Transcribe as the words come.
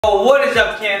Oh, what is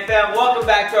up, Cam fam? Welcome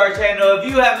back to our channel. If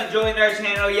you haven't joined our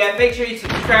channel yet, make sure you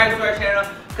subscribe to our channel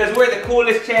because we're the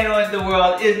coolest channel in the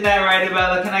world. Isn't that right,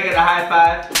 Abella? Can I get a high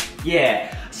five?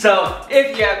 Yeah. So,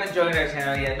 if you haven't joined our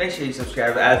channel yet, make sure you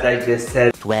subscribe as I just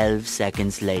said. 12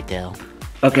 seconds later.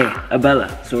 Okay,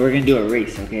 Abella, so we're gonna do a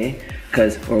race, okay?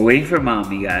 Because we're waiting for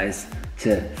Mommy, guys,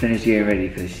 to finish getting ready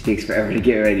because she takes forever to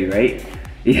get ready, right?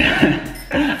 Yeah,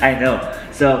 I know.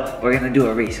 So we're gonna do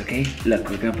a race, okay?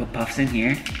 Look, we're gonna put puffs in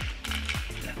here.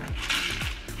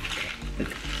 Look.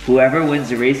 Whoever wins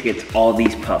the race gets all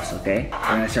these puffs, okay? We're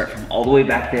gonna start from all the way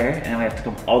back there, and then we have to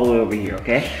come all the way over here,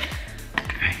 okay?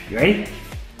 Alright, you ready?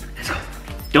 Let's go.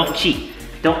 Don't cheat.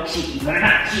 Don't cheat. You better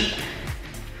not cheat.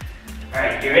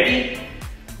 Alright, you ready?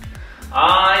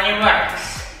 On your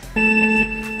marks.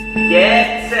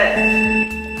 Get set.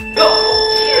 Go!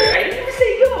 Here, I didn't even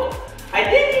say go. I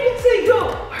didn't even say go.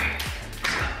 Alright,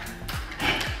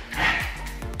 let's go.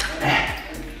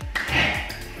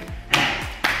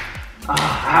 Oh, I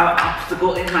have an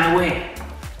obstacle in my way.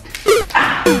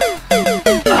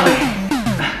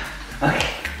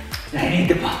 Okay, I need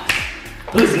the pups.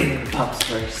 Who's getting the pups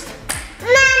first?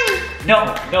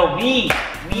 No, me.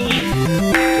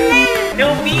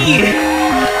 No, me.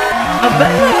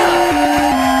 Abella,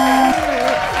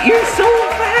 you're so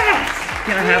fast.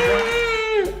 Can I have one?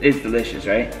 It's delicious,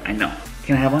 right? I know.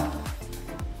 Can I have one?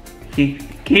 Can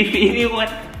you feed me one?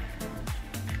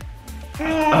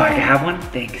 Oh, I can have one?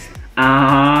 Thanks.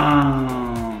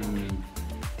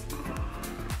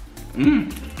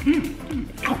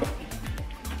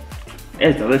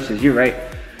 It's delicious, you're right.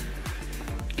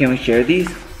 Can we share these?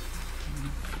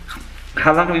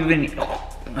 How long have you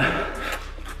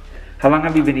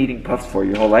been eating puffs for?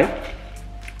 Your whole life?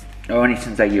 Or only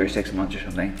since like you were 6 months or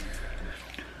something?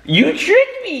 You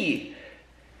tricked me!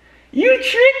 You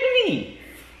tricked me!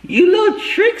 You little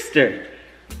trickster!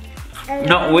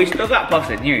 No, we still got puffs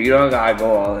in here. You don't gotta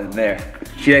go all in there.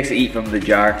 She likes to eat from the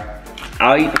jar.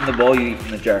 I'll eat from the bowl, you eat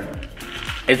from the jar.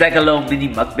 It's like a little mini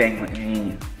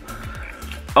mukbang.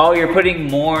 Oh, you're putting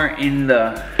more in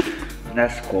the...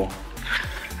 That's cool.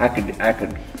 I dig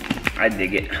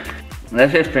it.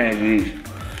 Let's just finish these.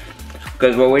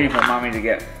 Because we're waiting for Mommy to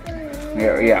get...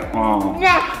 Yeah.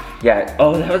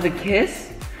 Oh, that was a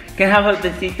kiss? Can I have a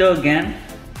besito again?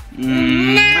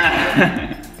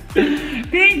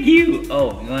 Thank you.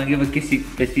 Oh, you want to give a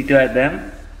besito at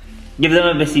them? Give them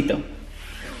a besito.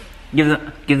 Give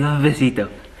them a besito.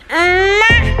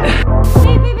 Hey,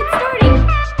 babe, it's starting.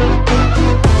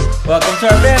 Welcome to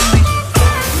our family.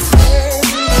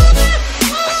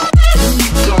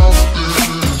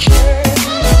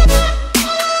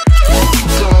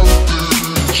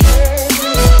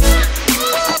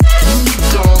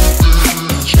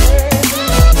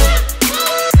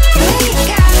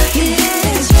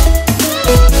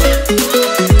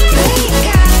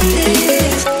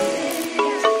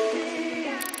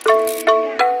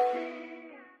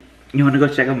 You wanna go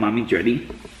check if Mommy's ready?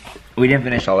 We didn't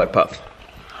finish all our puffs,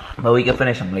 but we can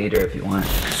finish them later if you want.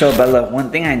 So Bella,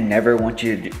 one thing I never want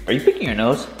you to do. Are you picking your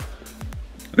nose?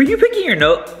 Are you picking your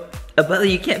nose? Bella,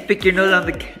 you can't pick your nose on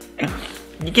the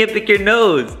You can't pick your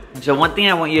nose. So one thing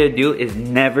I want you to do is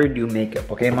never do makeup,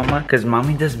 okay, Mama? Because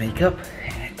Mommy does makeup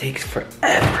and it takes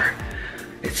forever.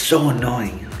 It's so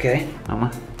annoying, okay? Mama,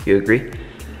 you agree?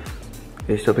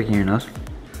 You're still picking your nose?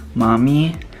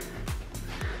 Mommy,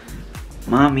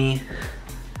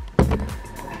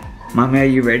 are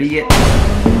you ready yet?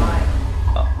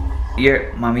 Oh,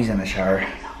 Mommy's in the shower.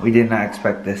 We did not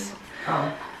expect this.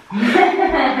 Oh.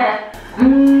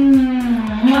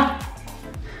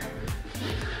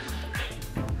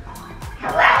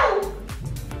 Hello.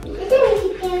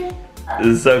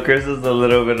 So Crystal's a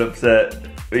little bit upset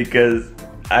because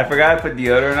I forgot I put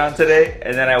deodorant on today,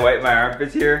 and then I wiped my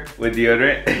armpits here with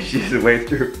deodorant, and she just wiped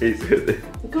her face with it.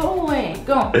 Go away,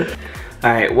 go.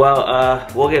 Alright, well,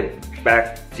 we'll get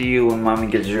back to you when Mommy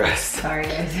gets dressed. Sorry,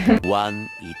 guys. 1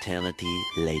 eternity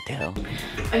later.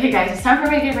 Okay, guys, it's time for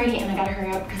me to get ready, and I gotta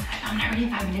hurry up because I'm not ready in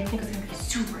 5 minutes. Niko's gonna be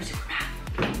super mad.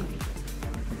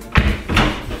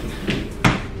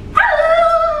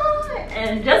 Hello!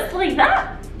 And just like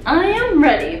that, I am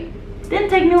ready. Didn't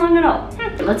take me long at all.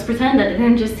 Let's pretend that it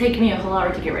didn't just take me a whole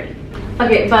hour to get ready.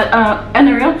 Okay, but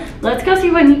Ariel, let's go see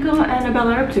what Niko and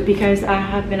Abella are up to because I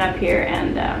have been up here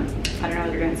and I don't know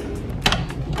what they're doing.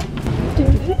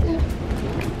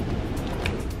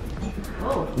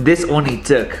 So. This only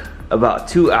took about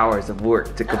 2 hours of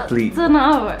work to complete. It's an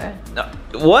hour. No,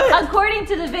 what? According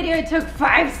to the video, it took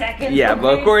 5 seconds. Yeah,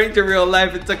 but according to real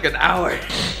life, it took an hour.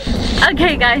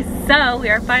 Okay, guys, so we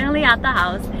are finally at the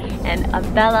house, and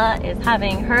Abella is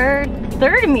having her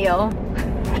third meal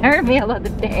her meal of the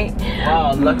day.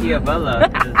 Wow, lucky Abella.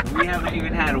 We haven't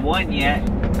even had one yet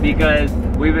because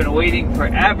we've been waiting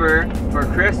forever for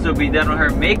Crystal to be done with her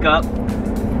makeup.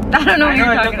 I don't know what you're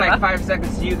I know it talking took like about. 5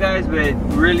 seconds to you guys, but it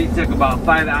really took about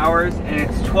 5 hours, and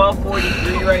it's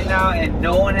 12:43 right now, and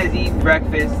no one has eaten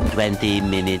breakfast. 20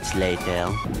 minutes later.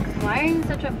 Why are you in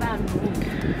such a bad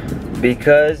mood?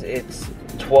 Because it's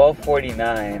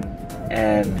 12:49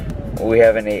 and we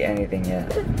haven't ate anything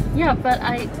yet. Yeah, but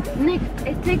Nick,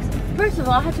 it takes, first of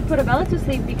all, I had to put Abella to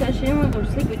sleep because she didn't want to go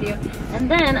to sleep with you. And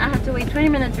then I had to wait 20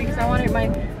 minutes because I wanted my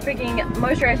freaking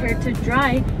moisturizer to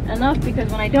dry enough,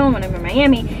 because when I'm in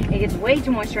Miami, it gets way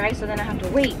too moisturized, so then I have to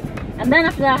wait. And then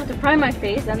after that, I have to prime my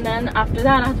face, and then after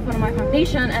that, I have to put on my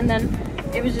foundation, and then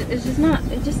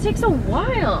it just takes a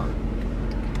while.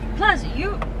 Plus,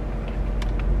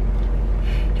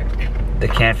 The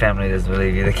Can family doesn't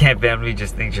believe you. The Can family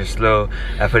just thinks you're slow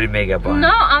at putting makeup on.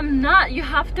 No, I'm not. You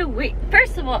have to wait.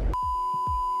 First of all,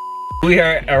 we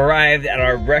are arrived at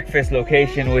our breakfast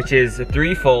location, which is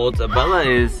Three Folds. Abella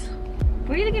is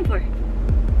what are you looking for?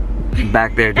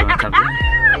 back there doing something.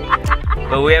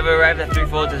 But we have arrived at Three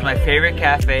Folds. It's my favorite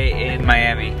cafe in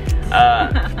Miami.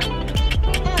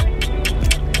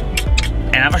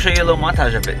 And I'm gonna show you a little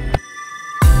montage of it.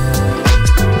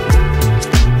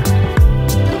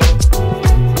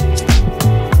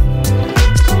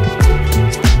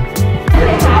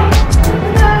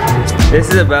 This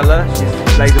is Abella.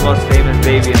 She's like the most famous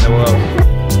baby in the world.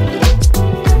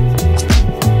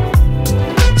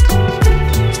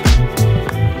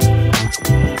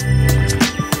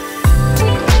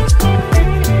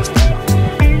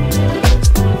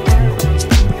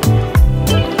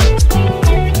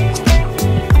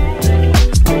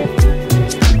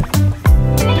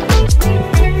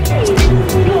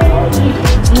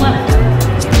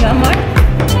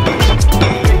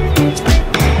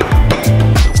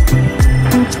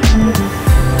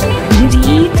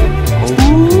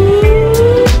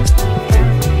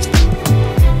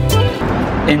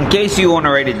 In case you want to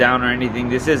write it down or anything,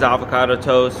 this is avocado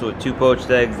toast with 2 poached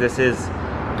eggs. This is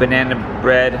banana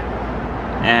bread,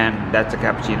 and that's a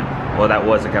cappuccino. Well, that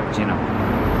was a cappuccino.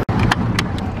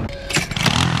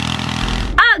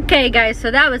 Okay guys,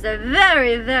 so that was a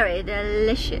very, very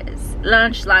delicious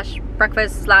lunch slash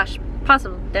breakfast slash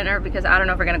possible dinner, because I don't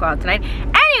know if we're gonna go out tonight.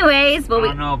 Anyways, but I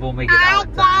don't know if we'll make it out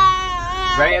in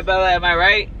time. Right, Abella? Am I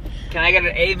right? Can I get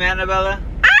an amen, Abella?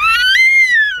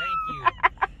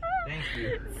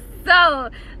 So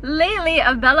lately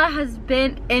Abella has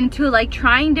been into like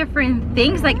trying different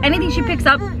things, like anything she picks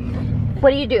up, what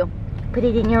do? Put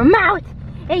it in your mouth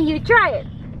and you try it.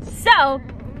 So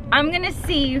I'm gonna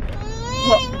see.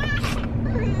 Whoa.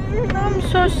 I'm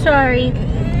so sorry.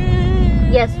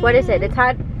 Yes, what is it? It's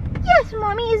hot? Yes,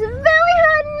 mommy, it's very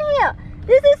hot in here.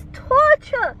 This is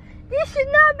torture. This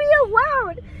should not be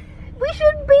allowed. We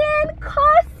should ban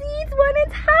car seats when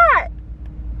it's hot.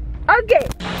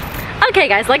 Okay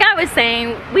guys, like I was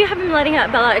saying, we have been letting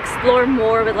Abella explore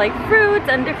more with like fruits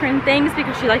and different things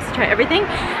because she likes to try everything.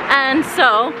 And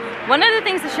so one of the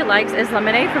things that she likes is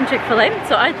lemonade from Chick-fil-A.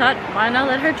 So I thought, why not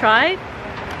let her try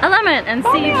a lemon and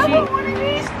see if she... one of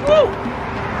these too.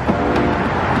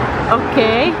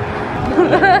 Okay.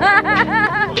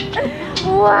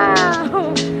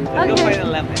 Wow. Let's go find a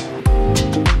lemon.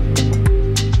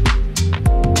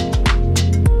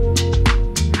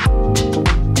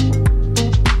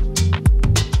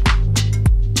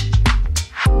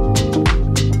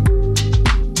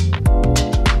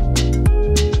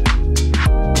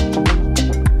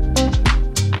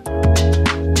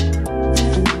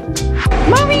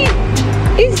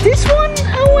 Is this one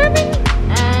a lemon?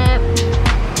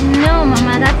 No,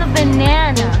 Mama, that's a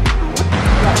banana.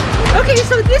 Okay,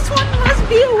 so this one must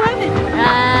be a lemon.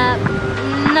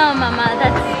 No, Mama,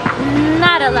 that's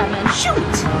not a lemon.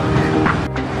 Shoot!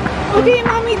 Okay,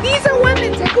 Mommy, these are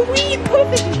lemons. I can read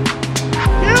perfectly.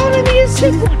 Now let me just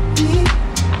pick one.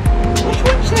 Which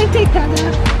one should I take, Dada?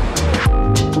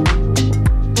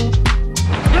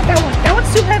 Not that one. That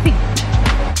one's too heavy.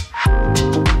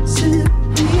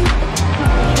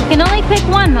 You can only pick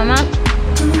one, Mama.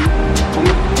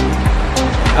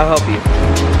 I'll help you.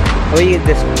 How about you get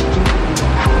this one?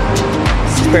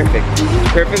 It's perfect.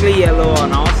 It's perfectly yellow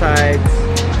on all sides.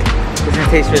 It's gonna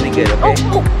taste really good, okay?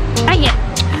 Oh, dang it.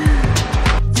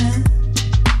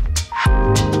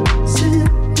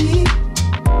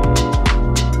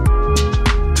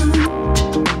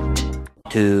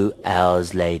 Two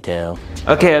hours later.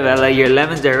 Okay, Abella, your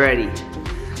lemons are ready.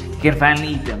 You can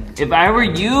finally eat them. If I were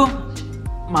you,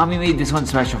 Mommy made this one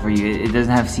special for you. It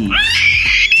doesn't have seeds.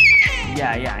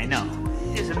 Yeah, I know.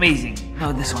 It's amazing.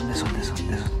 No, this one's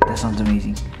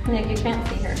amazing. Nick, you can't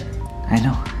see her. I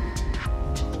know.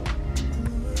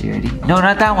 You ready? No,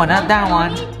 not that one, not that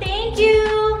one. Thank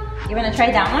you. You wanna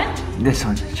try that one? This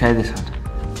one, try this one.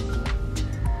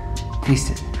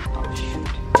 Taste it. Oh shoot.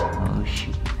 Oh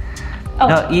shoot. Oh,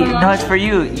 no, no, it's for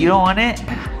you. You don't want it?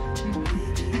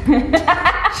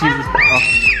 Jesus. Oh.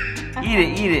 Eat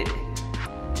it, eat it.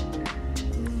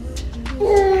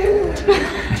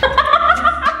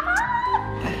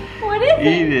 What is it?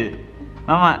 Eat it.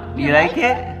 Mama, you like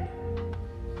it?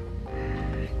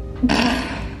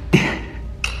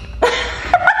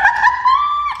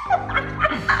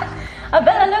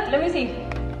 Abella, look, let me see.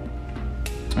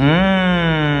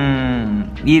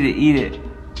 Eat it, eat it.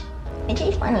 It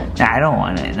tastes funny. Nah, I don't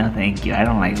want it. No, thank you. I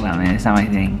don't like lemon. It's not my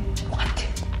thing. What?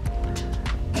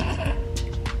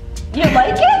 You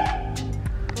like it?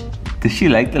 Does she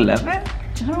like the lemon? I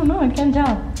don't know, I can't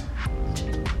tell.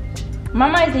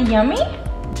 Mama, is it yummy?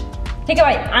 Take a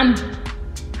bite.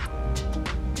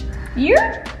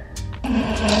 You're?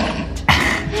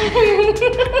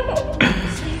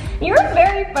 You're a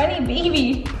very funny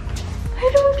baby.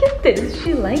 I don't get this.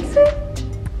 She likes it?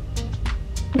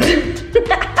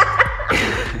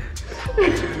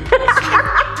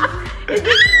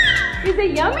 Is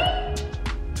it yummy?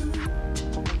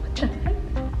 What the heck?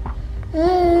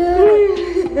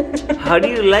 How do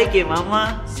you like it,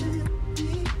 Mama? It's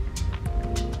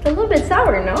a little bit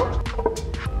sour, no?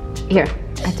 Here,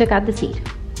 I took out the seed.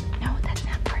 No, that's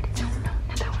not part. No,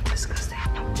 not that one's disgusting.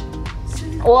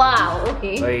 No. Wow,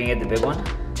 okay. Oh, you can get the big one?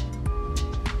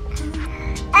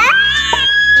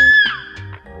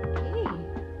 Okay.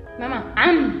 Mama,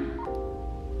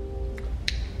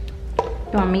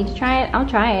 You want me to try it? I'll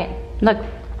try it. Look.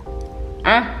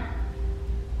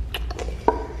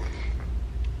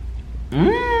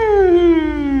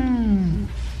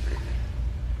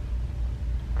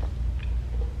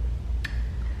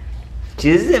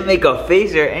 She doesn't make a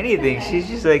face or anything. She's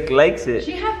just like likes it.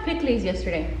 She had pickles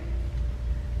yesterday.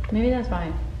 Maybe that's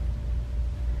why.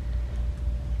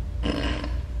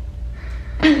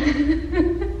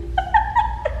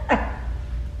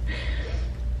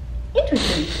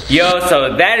 Interesting. Yo,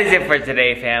 so that is it for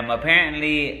today, fam.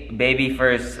 Apparently, baby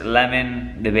first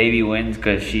lemon, the baby wins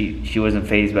because she wasn't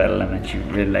fazed by the lemon. She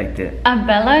really liked it.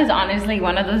 Abella is honestly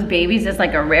one of those babies that's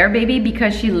like a rare baby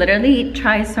because she literally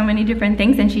tries so many different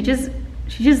things and she just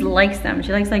likes them.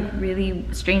 She likes like really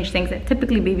strange things that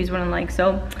typically babies wouldn't like.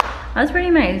 So that's pretty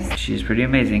nice. She's pretty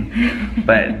amazing.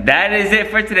 But that is it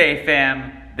for today,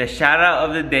 fam. The shout out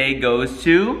of the day goes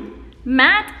to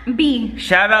Matt B.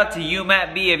 Shout out to you,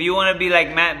 Matt B. If you want to be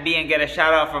like Matt B and get a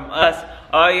shout out from us,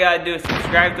 all you gotta do is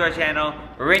subscribe to our channel,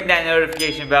 ring that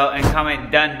notification bell, and comment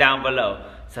done down below.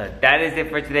 So that is it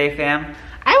for today, fam.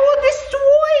 I will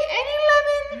destroy any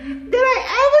lemon that I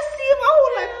ever see in my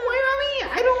whole life. Wait, mommy,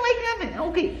 I don't like lemon.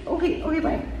 Okay,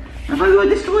 bye. I'm gonna go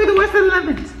destroy the rest of the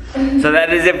lemons. So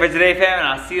that is it for today, fam, and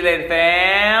I'll see you later,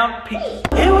 fam. Peace.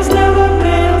 It was never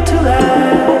built to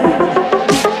last.